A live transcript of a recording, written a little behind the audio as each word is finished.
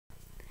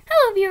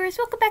Hello viewers,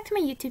 welcome back to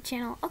my YouTube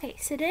channel. Okay,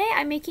 so today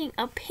I'm making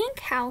a pink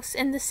house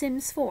in The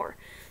Sims 4.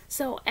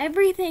 So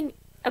everything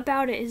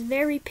about it is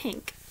very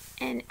pink.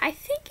 And I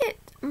think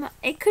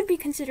it could be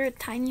considered a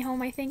tiny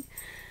home, I think.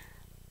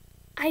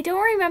 I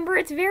don't remember,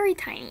 it's very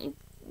tiny.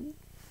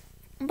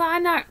 But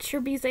I'm not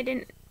sure because I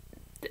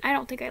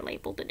don't think I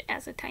labeled it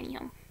as a tiny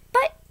home.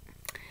 But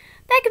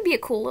that could be a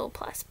cool little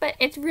plus. But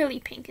it's really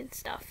pink and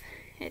stuff.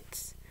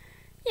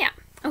 Yeah.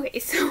 Okay,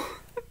 so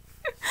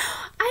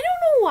I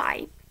don't know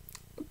why.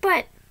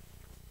 But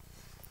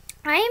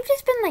I have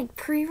just been like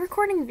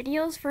pre-recording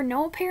videos for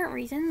no apparent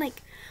reason.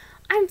 Like,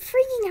 I'm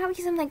freaking out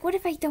because I'm like, what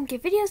if I don't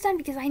get videos done?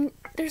 Because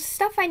there's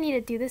stuff I need to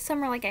do this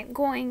summer. Like, I'm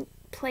going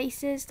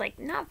places, like,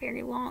 not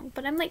very long.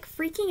 But I'm like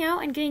freaking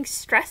out and getting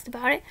stressed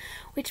about it.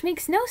 Which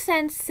makes no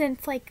sense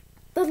since, like,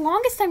 the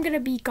longest I'm going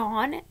to be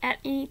gone at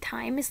any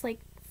time is like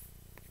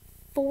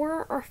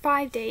 4 or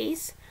 5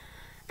 days.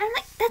 And I'm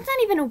like, that's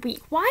not even a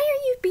week. Why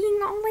are you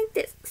being all like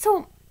this?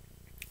 So,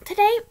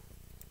 today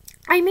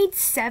I made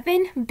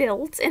 7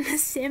 builds in The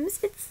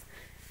Sims. It's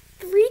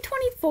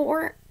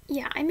 3:24.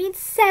 Yeah, I made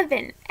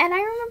 7. And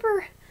I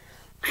remember,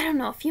 I don't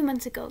know, a few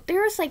months ago,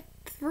 there was like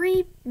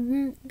 3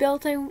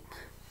 builds I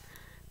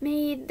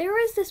made. There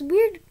was this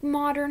weird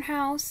modern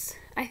house.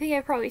 I think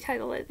I probably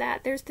titled it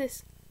that. There's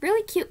this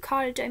really cute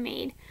cottage I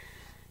made.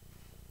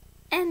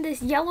 And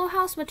this yellow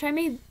house, which I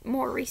made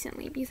more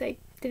recently because I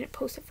didn't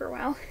post it for a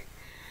while.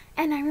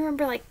 And I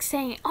remember like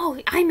saying,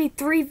 oh, I made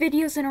 3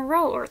 videos in a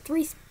row, or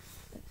 3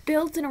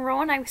 builds in a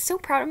row, and I was so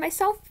proud of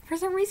myself for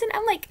some reason.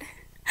 I'm like,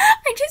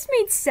 I just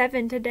made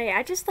 7 today.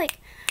 I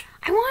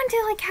wanted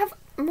to like have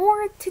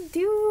more to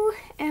do,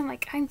 and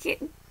like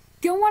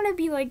don't want to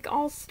be like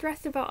all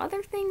stressed about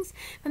other things.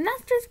 If I'm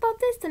not stressed about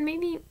this, then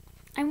maybe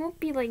I won't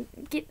be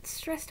like get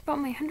stressed about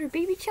my 100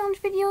 baby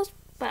challenge videos,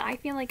 but I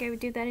feel like I would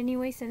do that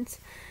anyway since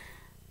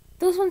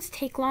those ones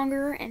take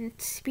longer and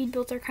speed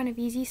builds are kind of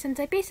easy since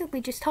I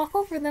basically just talk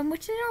over them,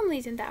 which normally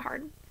isn't that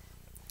hard.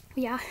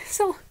 Yeah,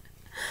 so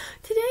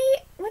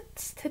today,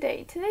 what's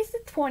today? Today's the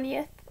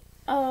 20th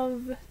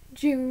of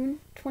June,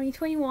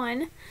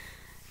 2021.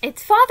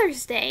 It's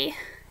Father's Day,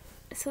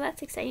 so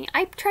that's exciting.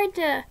 I tried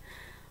to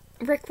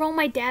rickroll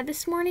my dad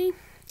this morning,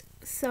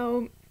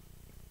 so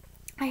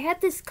I had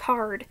this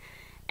card,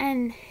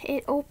 and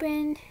it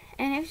opened,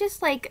 and it was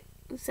just like,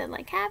 it said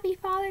like, Happy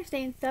Father's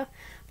Day and stuff,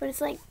 but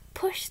it's like,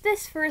 push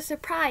this for a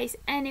surprise,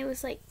 and it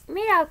was like,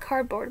 made out of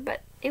cardboard,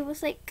 but it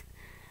was like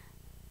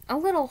a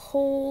little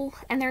hole,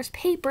 and there's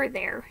paper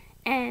there.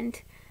 And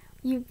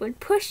you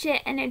would push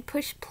it and it'd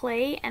push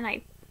play, and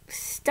I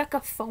stuck a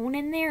phone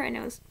in there and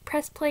it was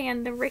press play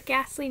on the Rick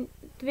Astley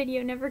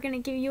video, Never Gonna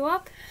Give You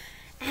Up.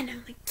 And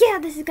I'm like, yeah,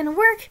 this is gonna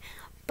work.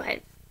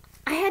 But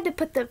I had to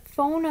put the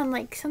phone on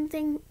like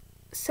something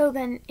so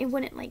then it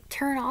wouldn't like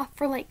turn off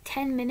for like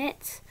 10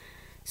 minutes.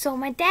 So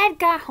my dad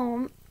got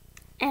home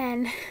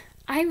and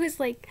I was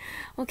like,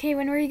 okay,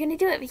 when were you going to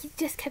do it? But he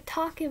just kept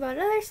talking about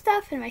other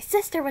stuff, and my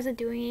sister wasn't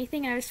doing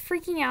anything, and I was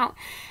freaking out.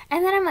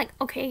 And then I'm like,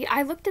 okay,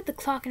 I looked at the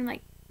clock, and I'm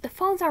like, the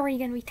phone's already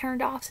going to be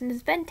turned off, and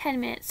it's been 10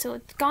 minutes, so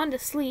it's gone to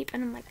sleep.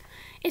 And I'm like,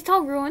 it's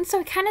all ruined. So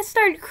I kind of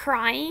started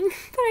crying,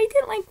 but I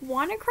didn't like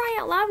want to cry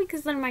out loud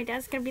because then my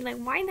dad's going to be like,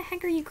 why the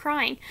heck are you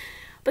crying?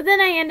 But then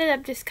I ended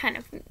up just kind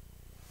of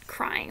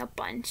crying a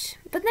bunch.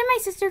 But then my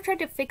sister tried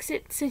to fix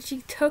it since she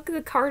took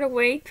the card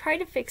away, tried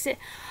to fix it.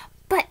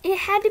 But it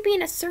had to be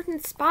in a certain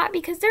spot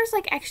because there's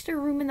like extra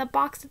room in the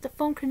box that the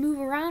phone could move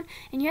around,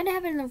 and you had to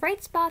have it in the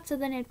right spot, so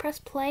then I'd press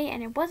play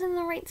and it wasn't in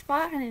the right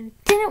spot and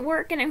it didn't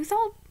work, and it was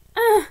all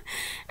and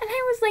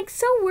I was like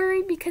so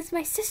worried because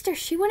my sister,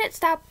 she wouldn't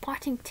stop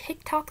watching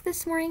TikTok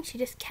this morning. She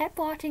just kept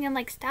watching. I'm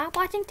like, stop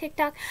watching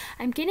TikTok.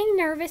 I'm getting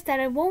nervous that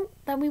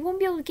we won't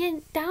be able to get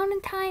it down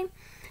in time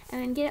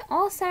and then get it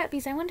all set up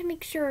because I wanted to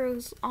make sure it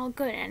was all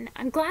good, and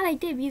I'm glad I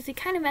did because it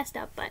kind of messed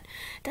up, but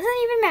it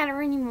doesn't even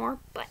matter anymore.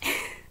 But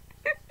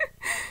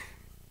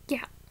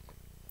yeah.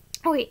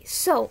 Okay,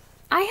 so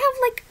I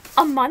have like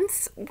a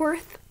month's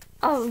worth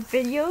of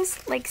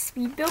videos, like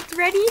speed builds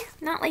ready.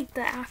 Not like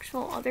the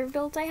actual other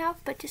builds I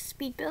have, but just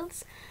speed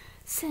builds.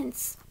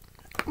 Since,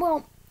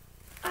 well,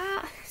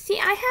 see,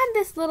 I had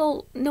this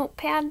little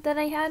notepad that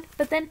I had,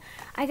 but then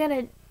I got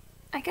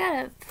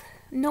a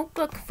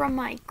notebook from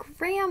my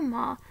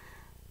grandma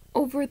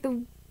over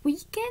the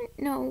weekend.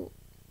 No,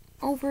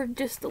 over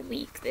just the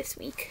week this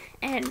week.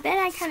 And then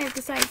I kind of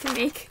decided to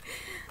make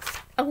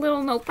a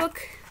little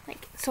notebook,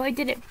 like, so I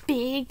did it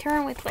big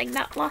turn with like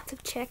not lots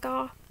of check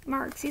off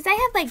marks. These I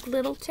had like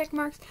little check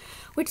marks,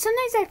 which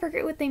sometimes I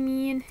forget what they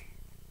mean.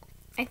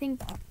 I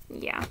think,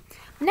 yeah.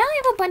 Now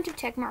I have a bunch of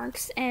check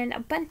marks and a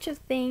bunch of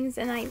things,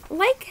 and I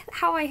like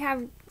how I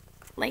have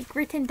like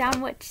written down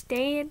which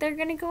day they're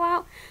gonna go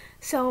out.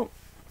 So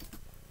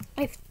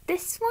if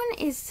this one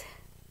is,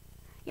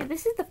 yeah,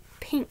 this is the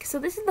pink, so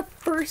this is the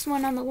first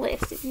one on the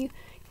list. If you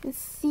can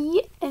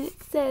see, and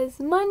it says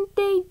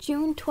Monday,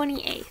 June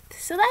 28th.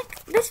 So that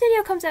this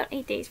video comes out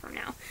 8 days from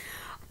now.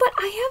 But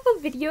I have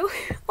a video,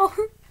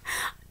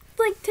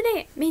 like today,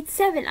 I made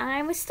 7, and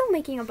I was still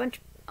making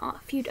a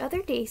few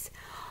other days.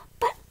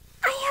 But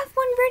I have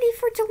one ready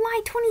for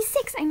July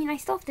 26th. I mean, I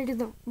still have to do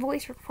the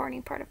voice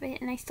recording part of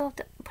it, and I still have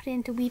to put it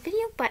into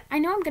WeVideo, but I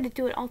know I'm going to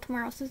do it all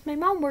tomorrow since my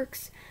mom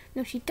works.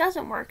 No, she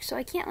doesn't work, so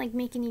I can't, like,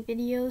 make any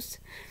videos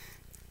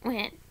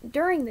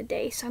during the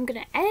day, so I'm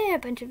going to edit a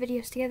bunch of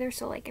videos together,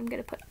 so, like, I'm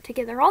going to put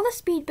together all the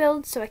speed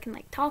builds so I can,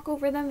 like, talk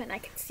over them, and I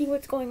can see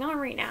what's going on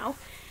right now,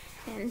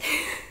 and,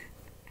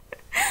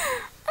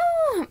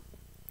 oh,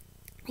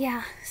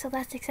 yeah, so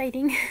that's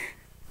exciting.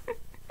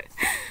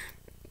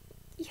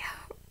 Yeah.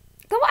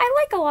 Though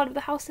I like a lot of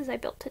the houses I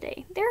built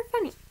today. They're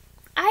funny.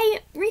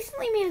 I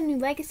recently made a new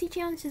legacy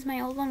challenge since my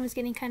old one was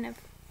getting kind of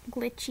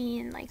glitchy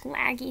and like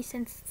laggy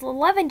since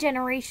 11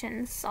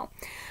 generations. So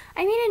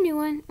I made a new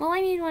one. Well,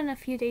 I made one a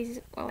few days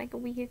or like a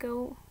week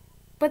ago.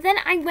 But then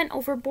I went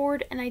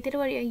overboard and I did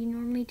what I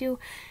normally do.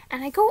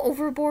 And I go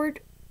overboard.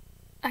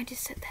 I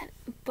just said that.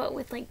 But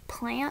with like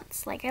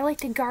plants. Like I like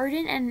to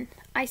garden, and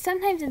I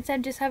sometimes, instead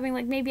of just having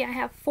like maybe I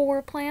have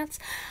 4 plants,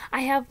 I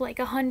have like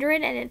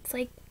 100, and it's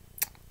like,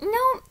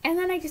 no, and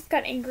then I just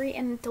got angry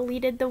and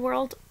deleted the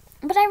world.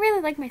 But I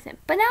really like my sim.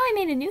 But now I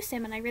made a new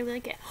sim and I really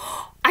like it.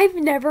 I've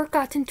never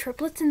gotten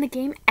triplets in the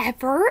game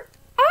ever.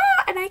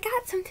 Ah, and I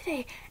got some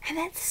today. And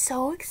that's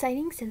so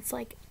exciting since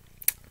like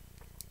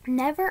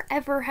never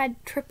ever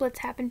had triplets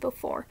happen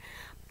before.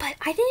 But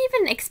I didn't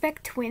even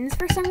expect twins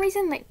for some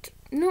reason. Like,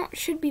 no, it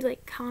should be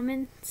like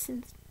common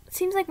since it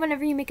seems like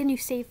whenever you make a new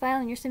save file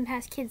and your sim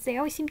has kids, they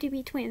always seem to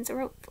be twins,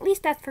 or at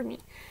least that's for me.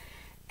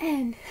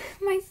 And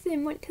my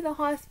sim went to the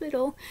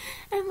hospital,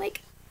 and I'm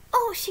like,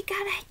 oh, she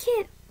got a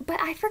kid.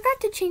 But I forgot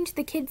to change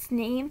the kid's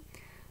name.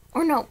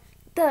 Or no,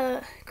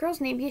 the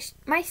girl's name.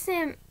 My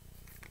sim,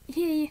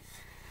 he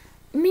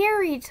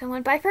married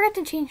someone, but I forgot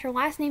to change her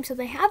last name, so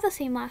they have the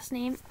same last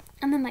name.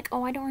 And then like,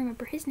 oh, I don't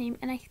remember his name.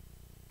 And I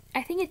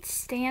think it's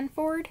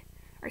Stanford,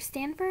 or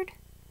Stanford.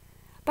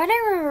 But I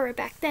didn't remember it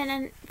back then,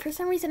 and for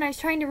some reason I was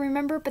trying to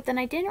remember, but then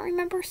I didn't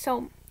remember,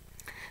 so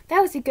that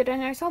was a good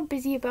one. I was all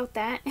busy about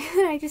that.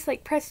 And I just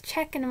like pressed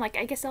check, and I'm like,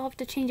 I guess I'll have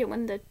to change it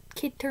when the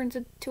kid turns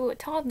into a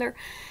toddler.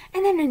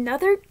 And then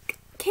another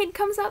kid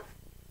comes up.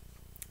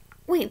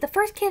 Wait, the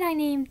first kid I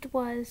named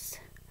was,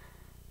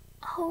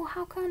 oh,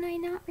 how can I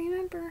not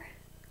remember?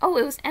 Oh,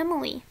 it was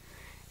Emily.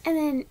 And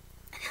then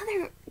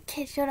another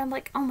kid showed up. I'm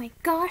like, oh my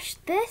gosh,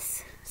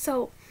 this?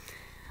 So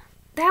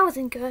that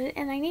wasn't good.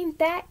 And I named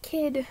that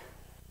kid,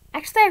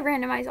 actually I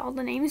randomized all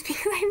the names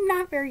because I'm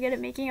not very good at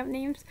making up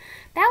names.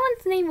 That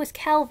one's name was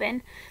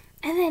Calvin.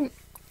 And then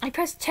I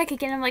pressed check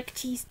again. I'm like,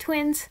 geez,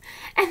 twins.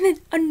 And then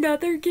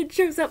another kid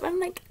shows up. I'm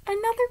like,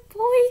 another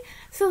boy?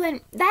 So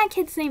then that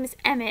kid's name is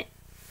Emmett.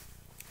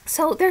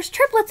 So there's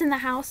triplets in the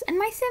house. And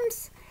my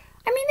Sims,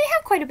 I mean, they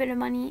have quite a bit of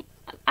money.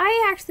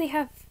 I actually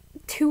have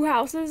 2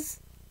 houses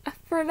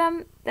for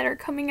them that are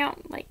coming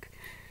out like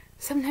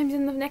sometimes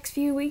in the next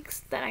few weeks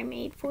that I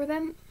made for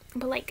them.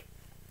 But like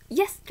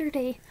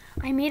yesterday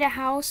I made a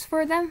house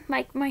for them.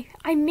 Like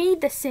I made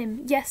the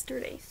sim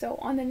yesterday. So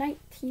on the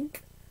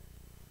 19th.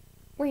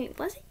 Wait,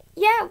 was it?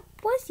 Yeah, it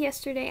was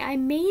yesterday. I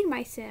made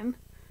my sim.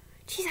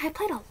 Jeez, I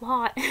played a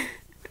lot.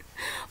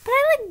 But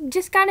I like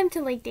just got him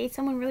to like date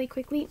someone really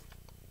quickly.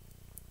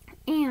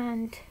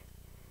 And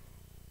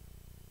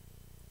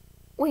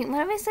wait,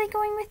 what was I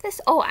going with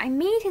this? Oh, I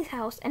made his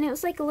house, and it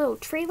was like a little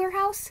trailer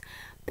house.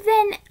 But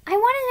then I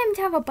wanted him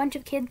to have a bunch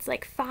of kids,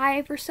 like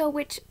 5 or so,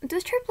 which the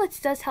triplets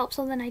does help,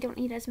 so then I don't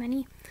need as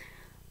many.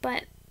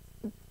 But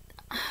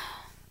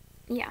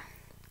yeah.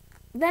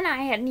 Then I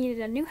had needed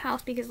a new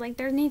house because like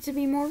there needs to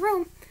be more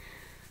room.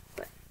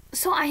 But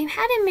so I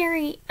had him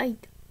marry a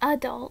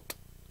adult,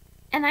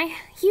 and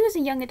he was a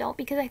young adult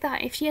because I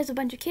thought if she has a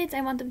bunch of kids,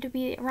 I want them to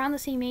be around the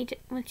same age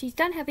when she's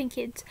done having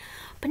kids.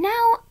 But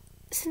now,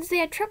 since they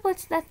had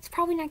triplets, that's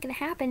probably not going to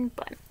happen,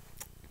 but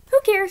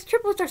who cares?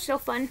 Triplets are still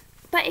fun.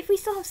 But if we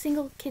still have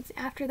single kids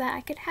after that,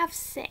 I could have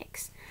 6. I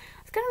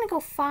was going to go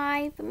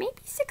 5, but maybe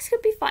 6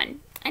 could be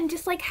fun. And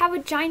just like have a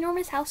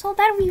ginormous household.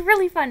 That would be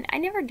really fun. I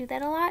never do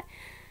that a lot.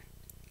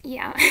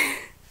 Yeah.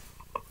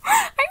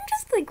 I'm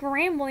just like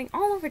rambling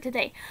all over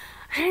today.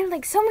 I have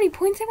like so many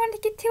points I wanted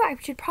to get to. I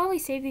should probably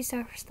save these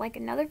for like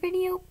another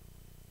video.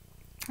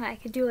 I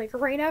could do like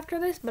right after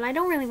this, but I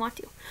don't really want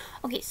to.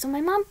 Okay, so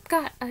my mom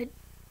got a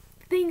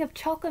thing of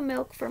chocolate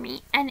milk for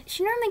me, and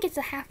she normally gets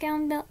a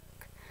half-gallon milk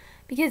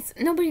because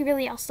nobody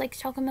really else likes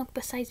chocolate milk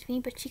besides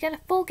me, but she got a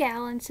full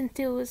gallon since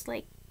it was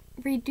like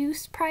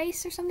reduced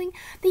price or something.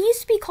 They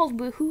used to be called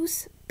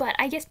woohoos, but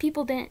I guess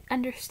people didn't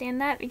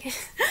understand that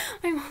because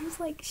my mom's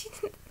like, she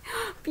didn't.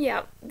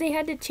 Yeah, they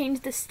had to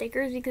change the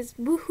stickers because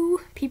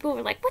woohoo, people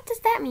were like, what does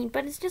that mean?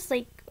 But it's just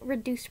like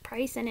reduced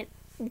price, and it's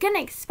gonna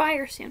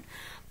expire soon.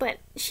 But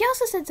she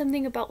also said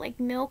something about like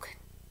milk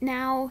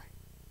now.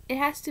 There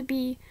has to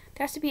be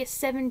a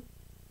 7-day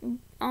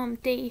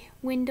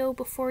window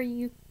before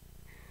you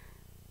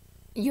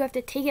have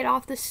to take it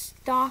off the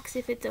stocks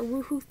if it's a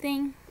woohoo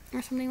thing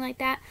or something like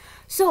that.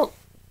 So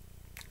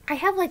I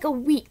have like a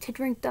week to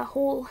drink the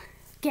whole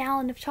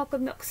gallon of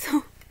chocolate milk.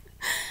 So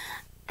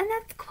and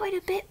that's quite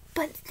a bit,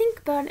 but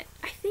think about it.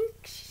 I think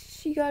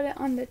she got it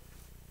on the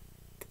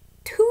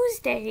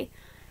Tuesday,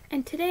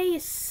 and today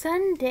is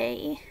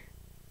Sunday.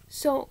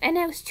 So, and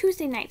it was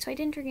Tuesday night, so I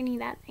didn't drink any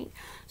that night.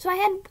 So I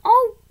had,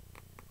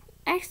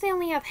 actually I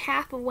only have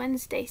half of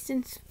Wednesday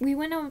since we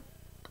went out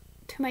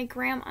to my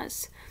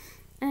grandma's.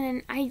 And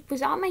then I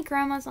was at my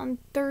grandma's on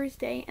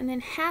Thursday, and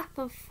then half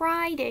of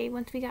Friday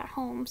once we got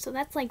home. So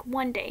that's like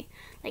one day,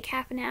 like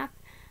half and half.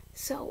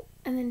 So,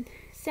 and then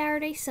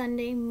Saturday,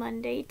 Sunday,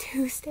 Monday,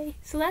 Tuesday.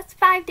 So that's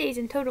 5 days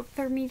in total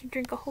for me to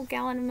drink a whole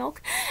gallon of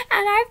milk.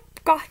 And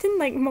I've gotten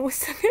like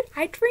most of it.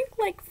 I drink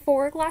like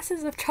 4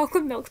 glasses of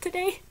chocolate milk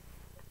today.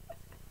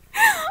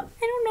 I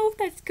don't know if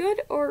that's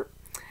good or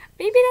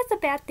maybe that's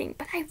a bad thing,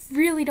 but I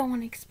really don't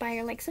want to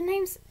expire. Like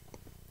sometimes,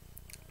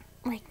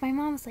 like my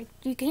mom was like,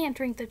 you can't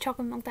drink the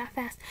chocolate milk that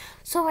fast.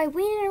 So I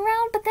waited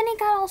around, but then it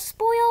got all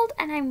spoiled,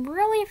 and I'm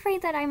really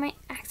afraid that I might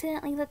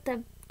accidentally let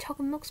the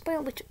chocolate milk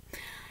spoil, which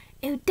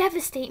it would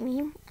devastate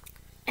me.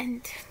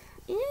 And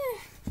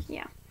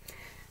yeah.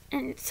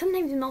 And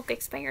sometimes milk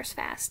expires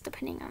fast,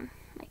 depending on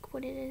like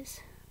what it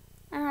is.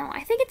 I don't know.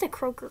 I think it's a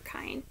Kroger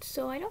kind,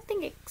 so I don't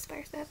think it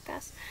expires that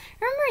fast.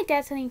 I remember my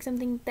dad saying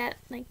something that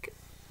like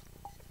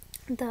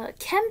the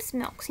Kemp's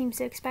milk seems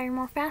to expire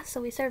more fast,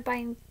 so we started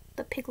buying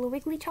the Piggly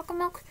Wiggly chocolate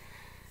milk,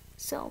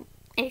 so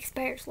it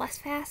expires less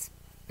fast.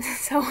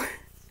 So,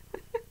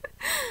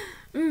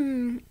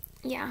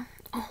 yeah.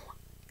 Oh,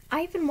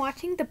 I've been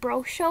watching The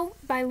Bro Show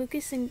by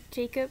Lucas and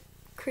Jacob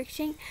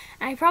Cruikshank,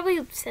 and I probably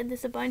said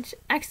this a bunch.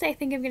 Actually, I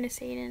think I'm gonna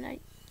say it in a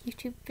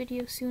YouTube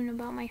video soon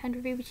about my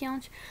 100 baby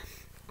challenge.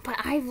 But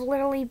I've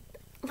literally,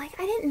 like,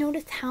 I didn't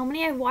notice how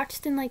many I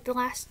watched in like the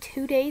last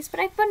 2 days,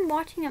 but I've been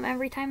watching them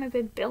every time I've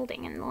been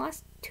building. And in the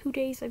last 2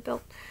 days, I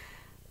built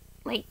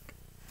like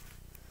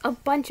a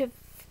bunch of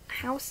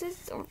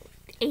houses, or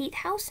 8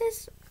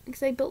 houses,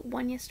 because I built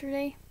one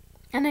yesterday,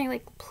 and I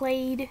like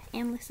played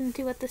and listened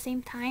to at the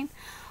same time.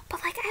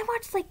 But like I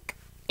watched like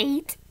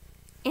 8,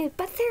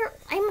 but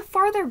I'm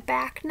farther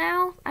back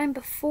now. I'm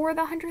before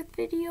the 100th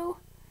video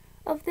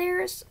of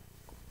theirs,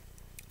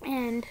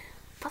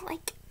 but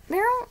like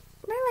they're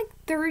like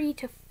 30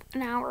 to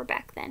an hour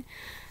back then,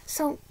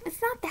 so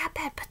it's not that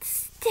bad, but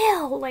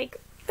still like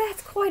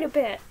that's quite a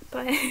bit.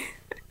 But anyway,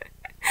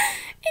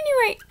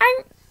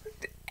 I'm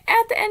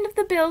at the end of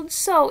the build,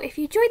 so if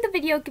you enjoyed the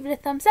video, give it a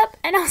thumbs up,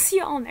 and I'll see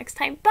you all next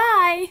time.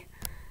 Bye!